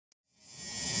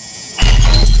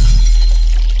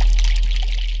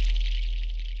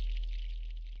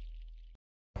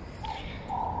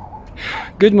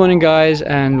Good morning guys,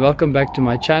 and welcome back to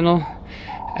my channel.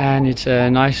 And it's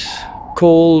a nice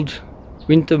cold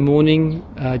winter morning,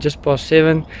 just past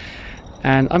 7,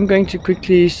 and I'm going to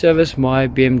quickly service my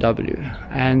BMW.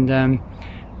 And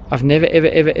I've never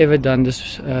ever done this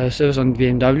service on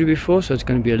BMW before, so it's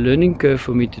going to be a learning curve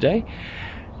for me today,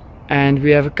 and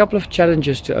we have a couple of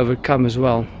challenges to overcome as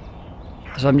well.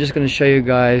 So I'm just going to show you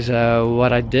guys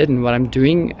what I did and what I'm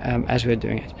doing as we're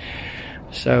doing it.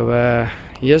 So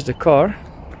here's the car.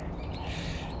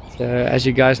 So as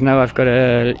you guys know, I've got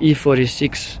a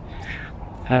e46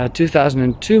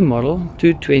 2002 model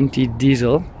 220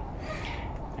 diesel,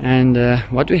 and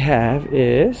what we have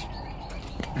is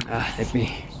let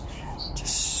me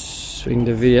just swing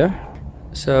the video.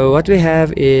 So what we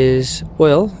have is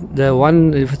oil. The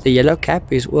one with the yellow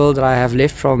cap is oil that I have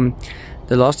left from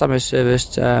the last time I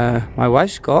serviced my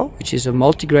wife's car, which is a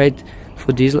multi-grade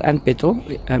for diesel and petrol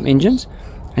engines.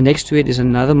 And next to it is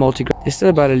another multi-grade. There's still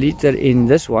about a liter in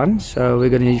this one, so we're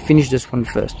going to finish this one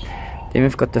first. Then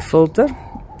we've got the filter,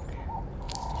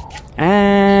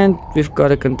 and we've got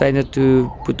a container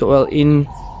to put the oil in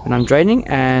when I'm draining,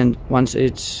 and once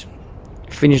it's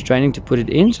finished draining to put it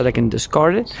in so they can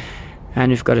discard it. And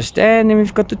we've got a stand, and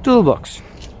we've got the toolbox.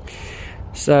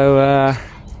 So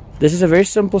this is a very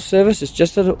simple service. It's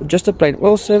just a plain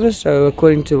oil service. So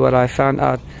according to what I found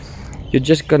out, you're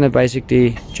just gonna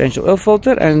basically change the oil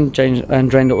filter and drain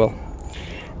the oil.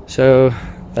 So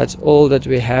that's all that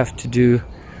we have to do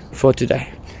for today.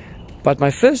 But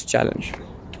my first challenge,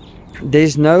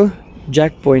 there's no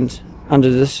jack point under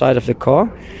this side of the car.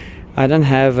 I don't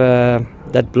have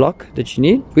that block that you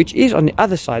need, which is on the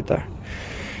other side though.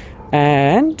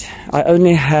 And I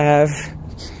only have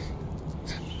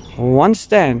one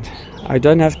stand. I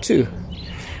don't have two,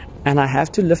 and I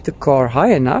have to lift the car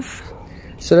high enough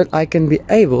so that I can be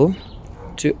able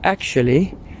to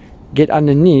actually get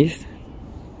underneath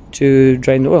to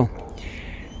drain the oil.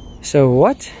 So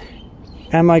what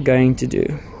am I going to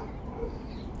do?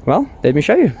 Well, let me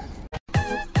show you.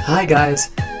 Hi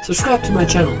guys, subscribe to my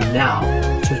channel now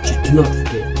so that you do not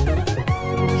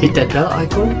forget. Hit that bell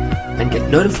icon and get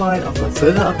notified of my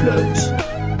further uploads.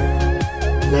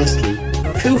 Lastly,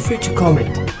 feel free to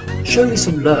comment. Show me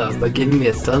some love by giving me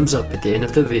a thumbs up at the end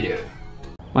of the video.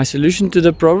 My solution to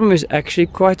the problem is actually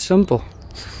quite simple.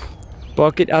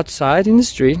 Park it outside in the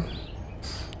street,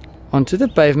 onto the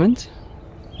pavement,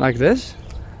 like this.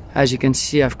 As you can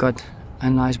see, I've got a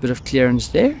nice bit of clearance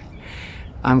there.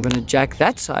 I'm going to jack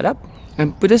that side up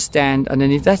and put a stand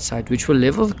underneath that side, which will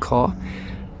level the car,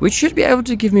 which should be able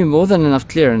to give me more than enough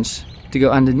clearance to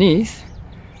go underneath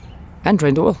and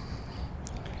drain the oil.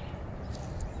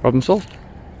 Problem solved.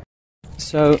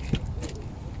 So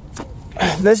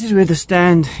this is where the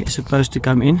stand is supposed to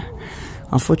come in.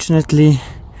 Unfortunately,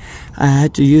 I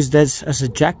had to use that as a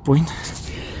jack point,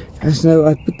 and so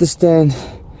I put the stand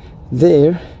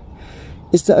there.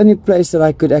 It's the only place that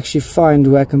I could actually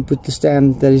find where I can put the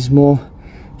stand that is more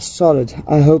solid.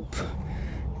 I hope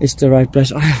it's the right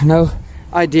place. I have no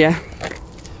idea,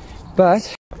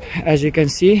 but as you can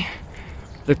see,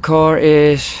 the car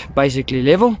is basically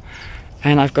level,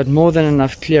 and I've got more than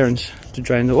enough clearance to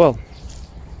drain the oil.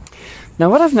 Now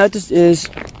what I've noticed is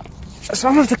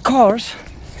some of the cars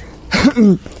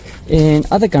in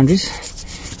other countries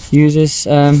uses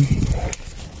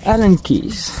Allen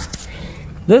keys.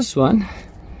 This one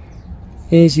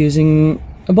is using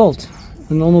a bolt,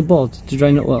 a normal bolt, to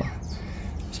drain the oil.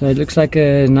 So it looks like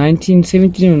a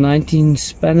 1917 or 19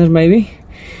 spanner maybe.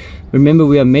 Remember,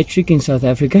 we are metric in South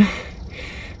Africa,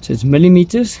 so it's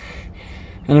millimeters.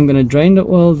 And I'm going to drain the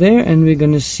oil there, and we're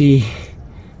going to see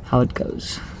how it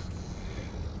goes.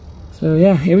 So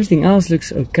yeah, everything else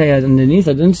looks okay underneath.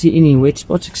 I don't see any wet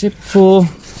spots except for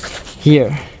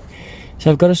here.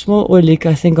 So I've got a small oil leak,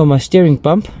 I think, on my steering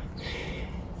pump,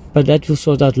 but that will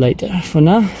sort out later. For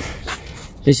now,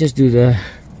 let's just do the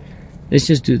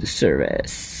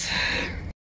service.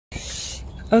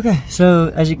 Okay,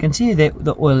 so as you can see,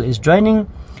 the oil is draining,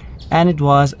 and it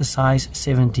was a size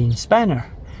 17 spanner.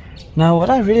 Now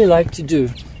what I really like to do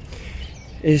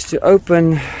is to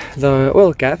open the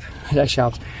oil cap. It actually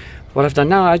helps. What I've done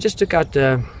now, I just took out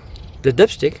the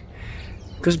dipstick,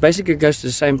 because basically it goes to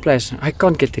the same place. I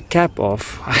can't get the cap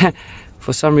off.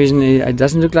 For some reason it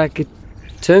doesn't look like it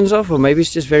turns off, or maybe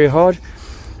it's just very hard.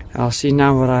 I'll see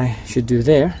now what I should do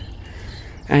there.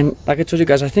 And like I told you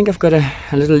guys, I think I've got a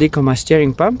little leak on my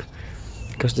steering pump,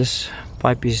 because this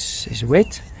pipe is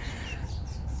wet.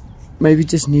 Maybe it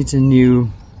just needs a new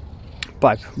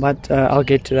pipe, but I'll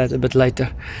get to that a bit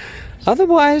later.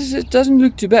 Otherwise it doesn't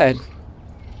look too bad.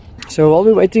 So while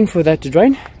we're waiting for that to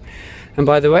drain, and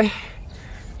by the way,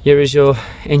 here is your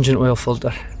engine oil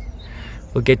filter.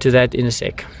 we'll get to that in a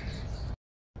sec.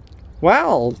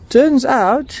 Well, turns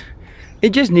out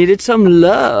it just needed some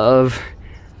love.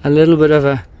 A little bit of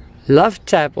a love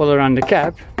tap all around the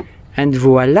cap, and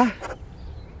voila,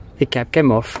 the cap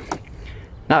came off.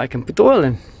 Now I can put the oil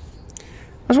in.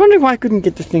 I was wondering why I couldn't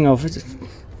get the thing off. It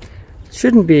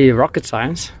shouldn't be rocket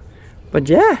science, but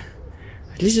yeah,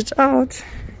 at least it's out.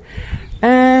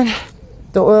 And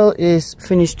the oil is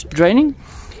finished draining.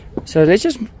 So let's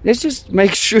just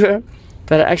make sure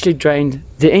that I actually drained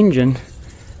the engine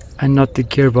and not the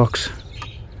gearbox.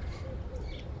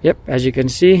 Yep, as you can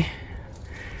see,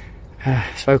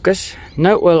 focus,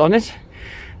 no oil on it.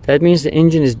 That means the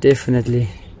engine is definitely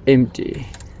empty.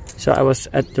 So I was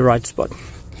at the right spot.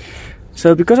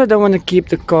 So because I don't want to keep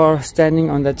the car standing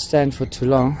on that stand for too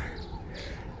long,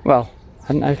 well,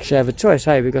 I don't actually have a choice,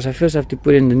 hey, because I first have to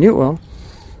put in the new oil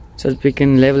so that we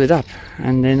can level it up,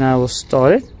 and then I will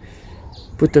start it,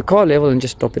 put the car level, and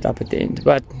just top it up at the end.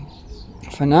 But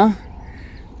for now,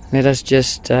 let us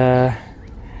just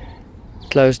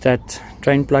close that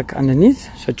drain plug underneath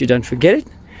so that you don't forget it,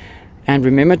 and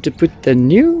remember to put the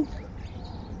new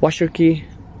washer key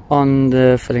on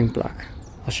the filling plug.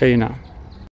 I'll show you now.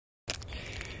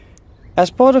 As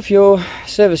part of your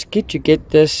service kit, you get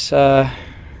this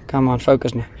come on,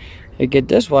 focus now. You get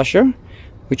this washer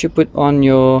which you put on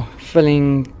your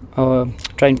filling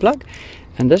drain plug,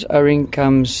 and this o-ring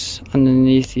comes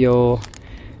underneath your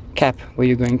cap where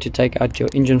you're going to take out your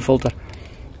engine filter.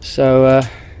 So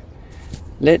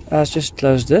let us just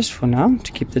close this for now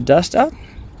to keep the dust out,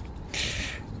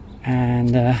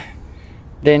 and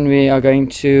then we are going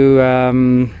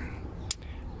to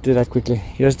do that quickly.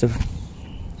 Here's the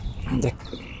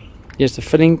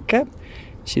filling cap.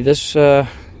 See this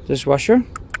this washer,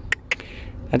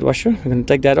 that washer, we're going to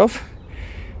take that off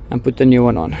and put the new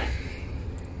one on.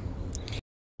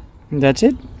 And that's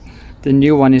it, the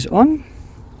new one is on.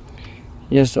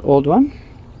 Here's the old one.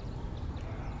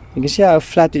 You can see how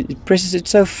flat it presses it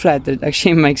so flat that it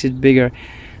actually makes it bigger.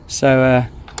 So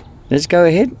let's go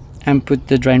ahead and put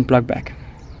the drain plug back.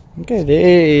 Okay,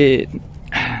 there.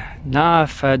 Now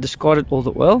I've discarded all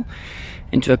the oil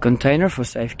into a container for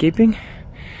safekeeping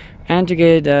and to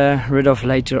get rid of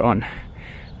later on.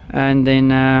 And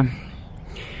then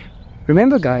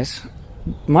remember guys,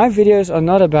 my videos are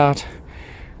not about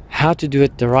how to do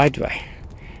it the right way.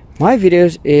 My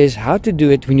videos is how to do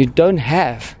it when you don't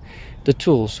have the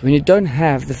tools, when you don't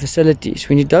have the facilities,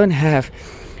 when you don't have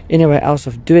anywhere else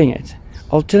of doing it,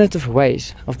 alternative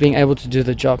ways of being able to do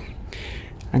the job.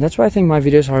 And that's why I think my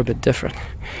videos are a bit different.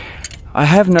 I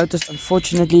have noticed,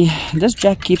 unfortunately, this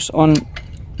jack keeps on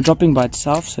dropping by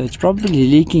itself, so it's probably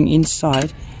leaking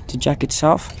inside the jack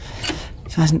itself.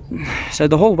 So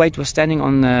the whole weight was standing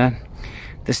on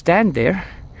the stand there,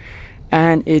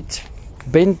 and it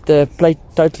bent the plate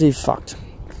totally fucked.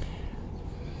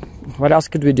 What else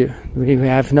could we do? We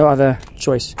have no other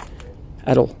choice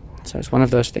at all. So it's one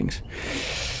of those things.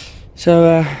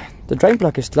 So the drain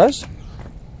plug is closed.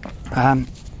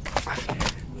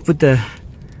 Put the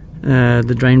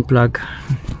drain plug,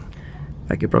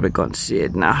 like you probably can't see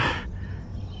it now.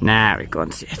 Nah, we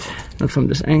can't see it, not from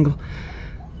this angle,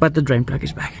 but the drain plug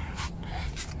is back.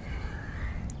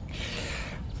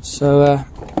 So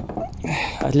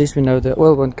at least we know the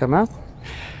oil won't come out.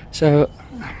 So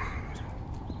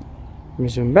let me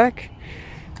zoom back.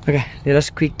 Okay, let us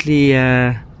quickly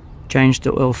change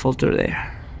the oil filter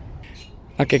there.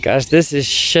 Okay guys, this is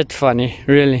shit funny,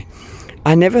 really.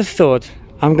 I never thought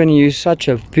I'm gonna use such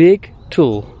a big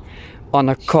tool on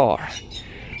a car.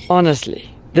 Honestly,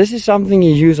 this is something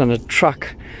you use on a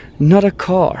truck, not a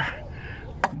car.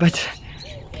 But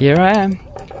here I am,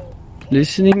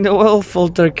 loosening the oil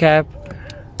filter cap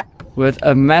with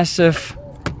a massive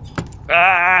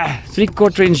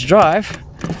 3/4 inch drive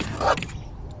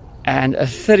and a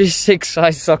 36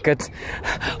 size socket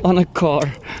on a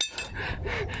car.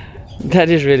 That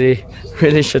is really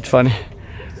shit funny.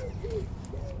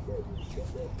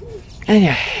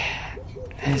 Anyway,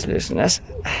 let's loosen this.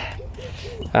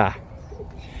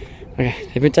 Okay,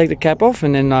 let me take the cap off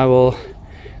and then I will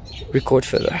record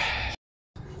further.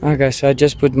 Okay, so I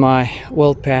just put my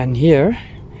oil pan here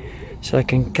so I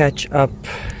can catch up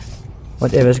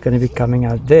whatever's going to be coming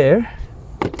out there.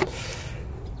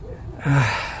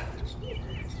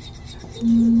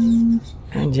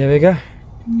 And here we go.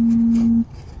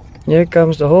 Here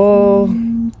comes the whole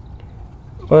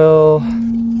oil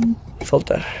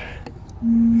filter.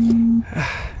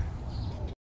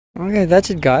 Okay, that's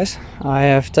it guys. I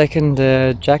have taken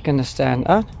the jack and the stand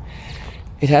out.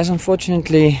 It has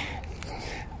unfortunately,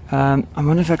 I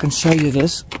wonder if I can show you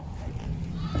this.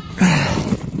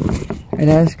 It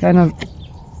has kind of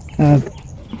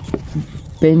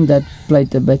bend that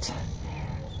plate a bit.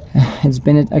 It's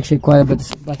bent actually quite a bit,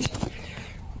 but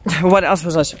what else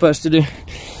was I supposed to do?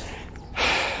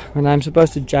 When I'm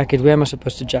supposed to jack it, where am I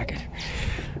supposed to jack it?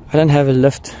 I don't have a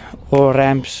lift or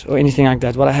ramps or anything like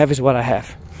that. What I have is what I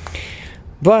have.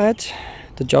 But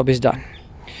the job is done.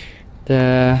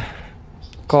 The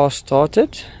car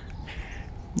started.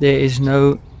 There is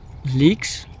no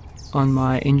leaks on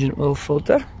my engine oil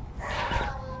filter.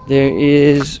 There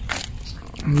is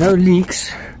no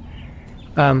leaks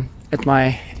at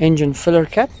my engine filler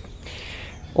cap.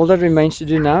 All that remains to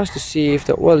do now is to see if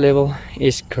the oil level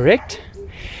is correct.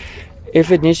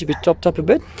 If it needs to be topped up a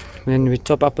bit, then we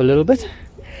top up a little bit,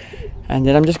 and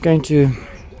then I'm just going to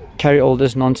carry all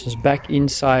this nonsense back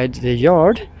inside the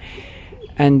yard,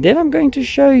 and then I'm going to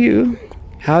show you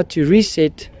how to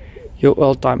reset your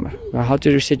oil timer, or how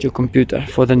to reset your computer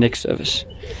for the next service.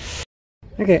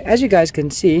 Okay, as you guys can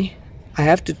see, I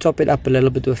have to top it up a little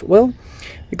bit with oil,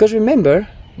 because remember,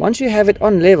 once you have it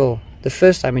on level the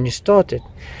first time when you start it,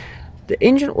 the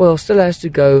engine oil still has to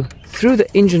go through the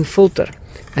engine filter,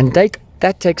 and that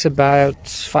takes about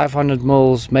 500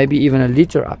 mils, maybe even a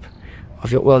liter up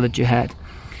of your oil that you had.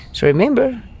 So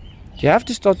remember, you have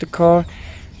to start the car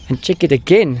and check it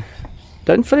again.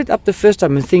 Don't fill it up the first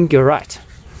time and think you're right.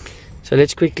 So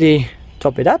let's quickly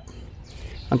top it up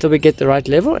until we get the right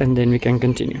level, and then we can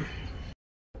continue.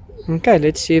 Okay,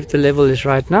 let's see if the level is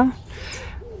right now.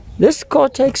 This car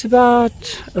takes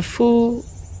about a full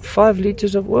 5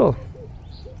 liters of oil,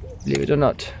 believe it or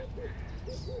not.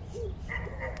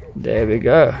 There we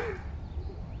go.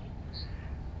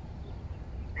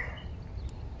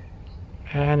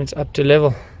 And it's up to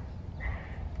level.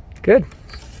 Good.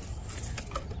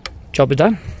 Job is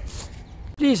done.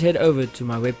 Please head over to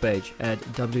my webpage at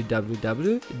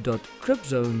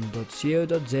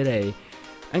www.criptzone.co.za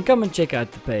and come and check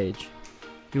out the page.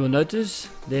 You will notice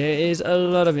there is a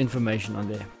lot of information on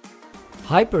there.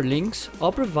 Hyperlinks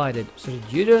are provided so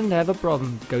that you don't have a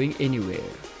problem going anywhere.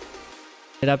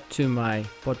 Head up to my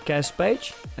podcast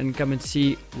page and come and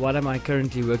see what am I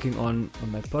currently working on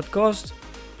my podcast.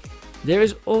 There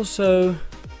is also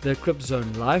the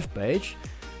CriPt live page,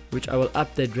 which I will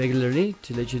update regularly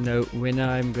to let you know when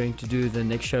I'm going to do the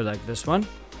next show like this one.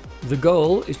 The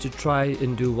goal is to try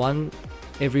and do one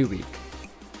every week.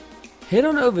 Head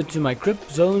on over to my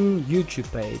CriPt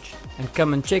YouTube page and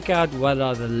come and check out what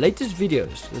are the latest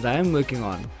videos that I am working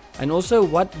on, and also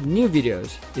what new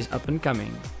videos is up and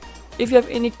coming. If you have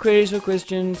any queries or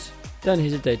questions, don't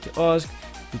hesitate to ask.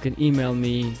 You can email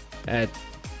me at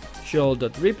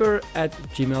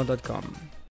shoal.reaper@gmail.com.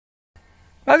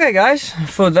 Okay guys,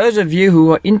 for those of you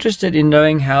who are interested in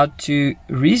knowing how to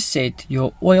reset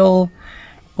your oil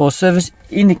or service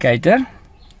indicator,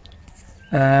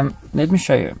 let me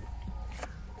show you.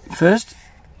 First,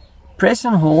 press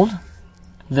and hold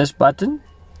this button,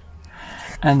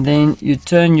 and then you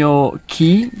turn your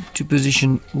key to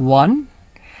position 1,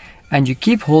 and you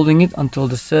keep holding it until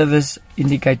the service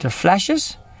indicator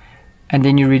flashes, and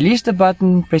then you release the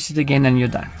button, press it again, and you're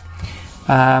done.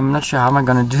 I'm not sure how I'm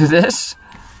going to do this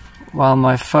while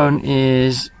my phone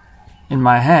is in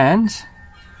my hands.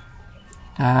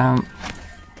 Yeah,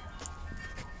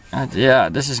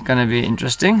 this is going to be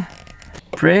interesting.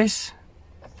 Press,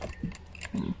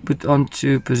 put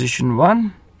onto position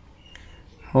 1,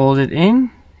 hold it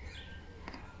in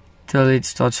till it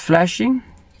starts flashing,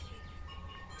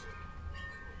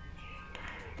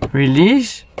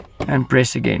 release, and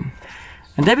press again.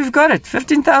 And there we've got it,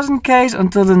 15,000 Ks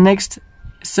until the next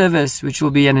service, which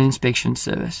will be an inspection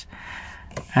service.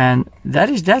 And that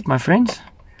is that, my friends.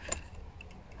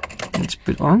 Let's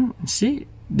put on and see.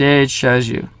 There it shows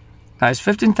you. Nice,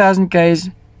 15,000 Ks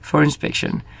for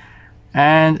inspection.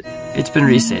 And it's been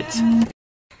reset.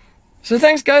 So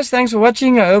thanks guys, thanks for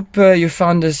watching. I hope you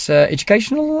found this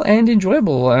educational and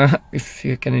enjoyable, if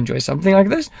you can enjoy something like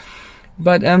this.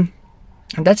 But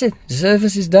that's it. The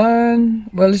service is done.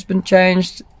 Well, it's been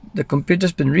changed. The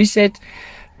computer's been reset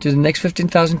to the next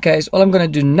 15,000 Ks. All I'm going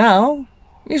to do now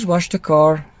is wash the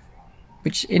car,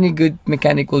 which any good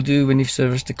mechanic will do when you've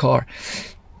serviced the car.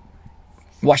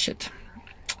 Wash it.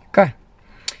 Okay.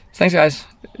 Thanks guys.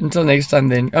 Until next time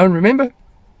then. Oh, and remember,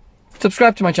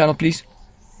 subscribe to my channel please,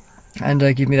 and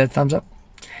give me that thumbs up.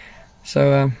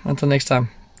 So until next time,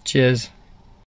 cheers.